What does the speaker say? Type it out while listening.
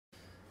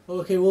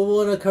Okay, well, we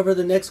want to cover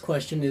the next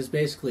question is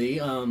basically,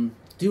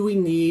 do we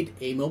need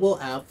a mobile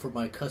app for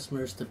my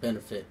customers to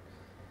benefit?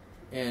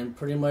 And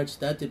pretty much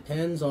that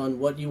depends on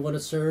what you want to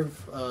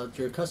serve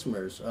your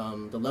customers,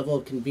 the level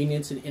of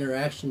convenience and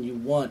interaction you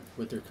want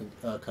with your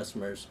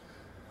customers.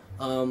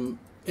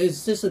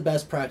 It's just a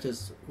best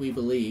practice, we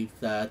believe,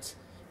 that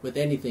with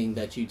anything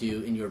that you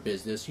do in your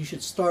business, you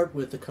should start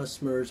with the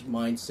customer's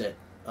mindset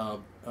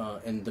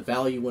and the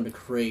value you want to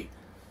create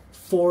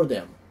for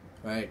them,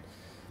 right?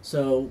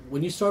 So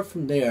when you start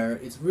from there,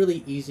 it's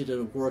really easy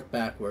to work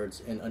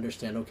backwards and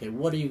understand, okay,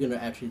 what are you going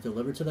to actually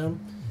deliver to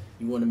them?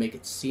 You want to make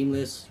it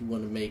seamless. You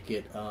want to make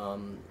it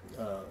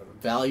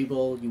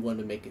valuable. You want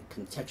to make it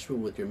contextual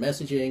with your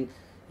messaging.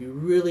 You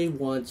really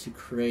want to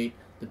create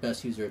the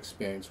best user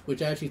experience,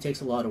 which actually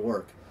takes a lot of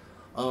work.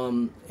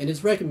 And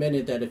it's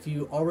recommended that if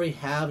you already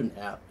have an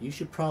app, you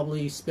should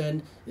probably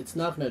spend, it's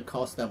not going to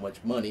cost that much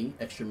money,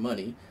 extra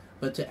money,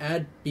 but to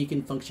add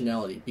beacon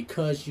functionality,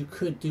 because you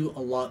could do a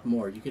lot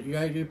more.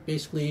 You're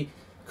basically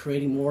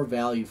creating more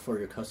value for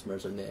your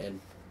customers in the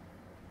end.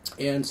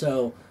 And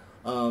so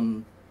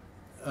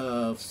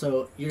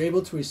so you're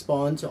able to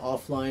respond to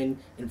offline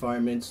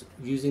environments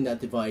using that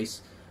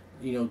device.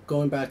 You know,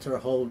 going back to our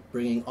whole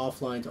bringing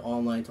offline to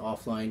online to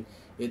offline,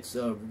 it's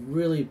a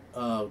really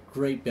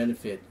great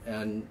benefit.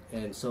 And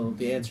so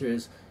the answer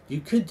is you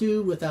could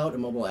do without a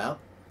mobile app.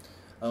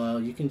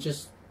 You can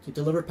just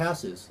deliver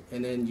passes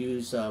and then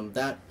use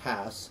that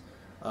pass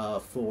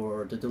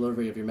for the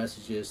delivery of your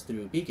messages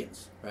through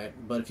beacons, right?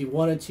 But if you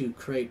wanted to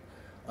create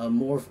a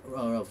more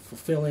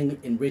fulfilling,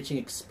 enriching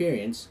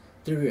experience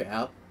through your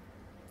app,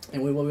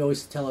 and what we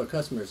always tell our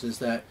customers is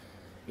that,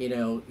 you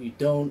know, we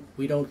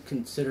don't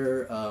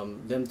consider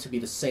them to be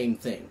the same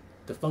thing.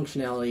 The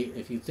functionality,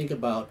 if you think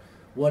about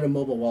what a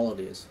mobile wallet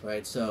is,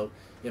 right? So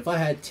if I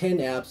had 10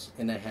 apps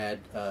and I had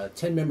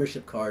 10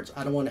 membership cards,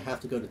 I don't want to have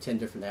to go to 10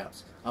 different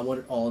apps. I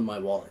want it all in my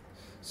wallet.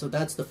 So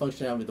that's the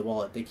functionality of the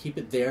wallet. They keep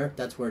it there.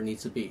 That's where it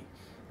needs to be.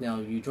 Now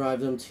you drive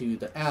them to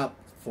the app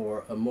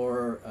for a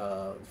more,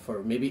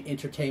 for maybe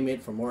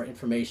entertainment, for more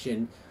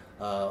information,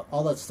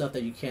 all that stuff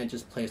that you can't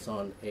just place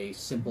on a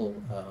simple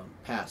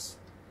pass.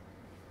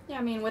 Yeah,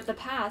 I mean, with the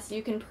pass,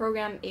 you can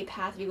program a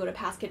pass. If you go to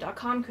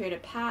passkit.com, create a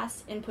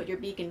pass, input your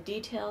beacon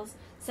details,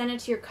 send it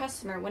to your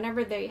customer.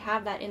 Whenever they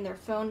have that in their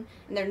phone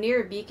and they're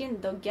near a beacon,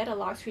 they'll get a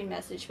lock screen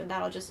message, but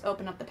that'll just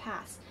open up the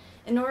pass.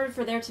 In order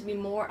for there to be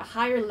a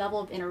higher level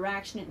of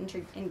interaction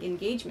and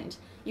engagement,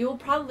 you will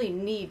probably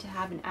need to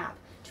have an app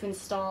to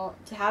install,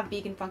 to have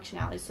beacon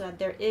functionality, so that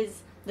there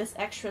is this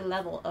extra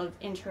level of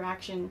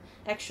interaction,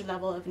 extra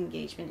level of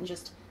engagement, and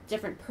just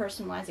different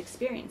personalized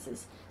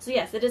experiences. So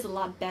yes, it is a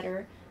lot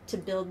better to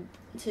build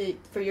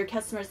for your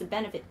customers to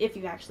benefit if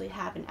you actually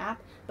have an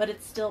app, but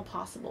it's still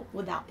possible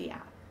without the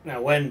app.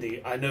 Now,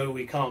 Wendy, I know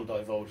we can't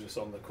divulge this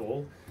on the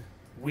call.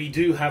 We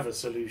do have a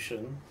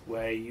solution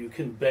where you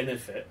can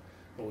benefit,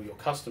 or your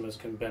customers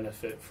can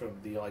benefit from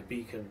the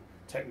iBeacon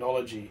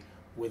technology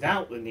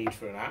without the need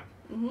for an app.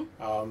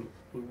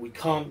 Mm-hmm. We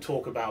can't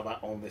talk about that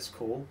on this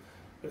call,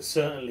 but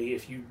certainly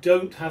if you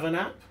don't have an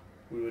app,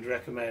 we would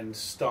recommend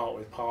start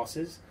with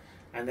passes.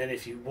 And then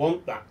if you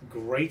want that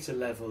greater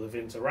level of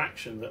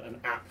interaction that an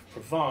app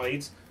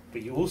provides,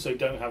 but you also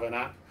don't have an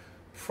app,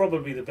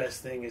 probably the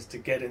best thing is to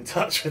get in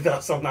touch with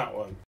us on that one.